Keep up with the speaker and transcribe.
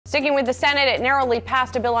Sticking with the Senate, it narrowly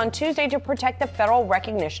passed a bill on Tuesday to protect the federal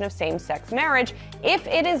recognition of same-sex marriage if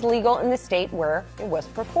it is legal in the state where it was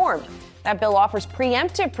performed. That bill offers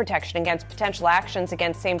preemptive protection against potential actions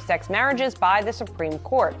against same-sex marriages by the Supreme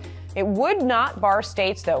Court. It would not bar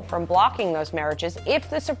states, though, from blocking those marriages if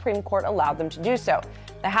the Supreme Court allowed them to do so.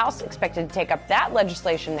 The House expected to take up that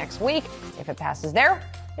legislation next week. If it passes there,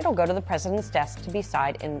 it'll go to the president's desk to be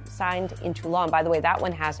signed into law. And by the way, that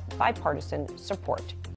one has bipartisan support.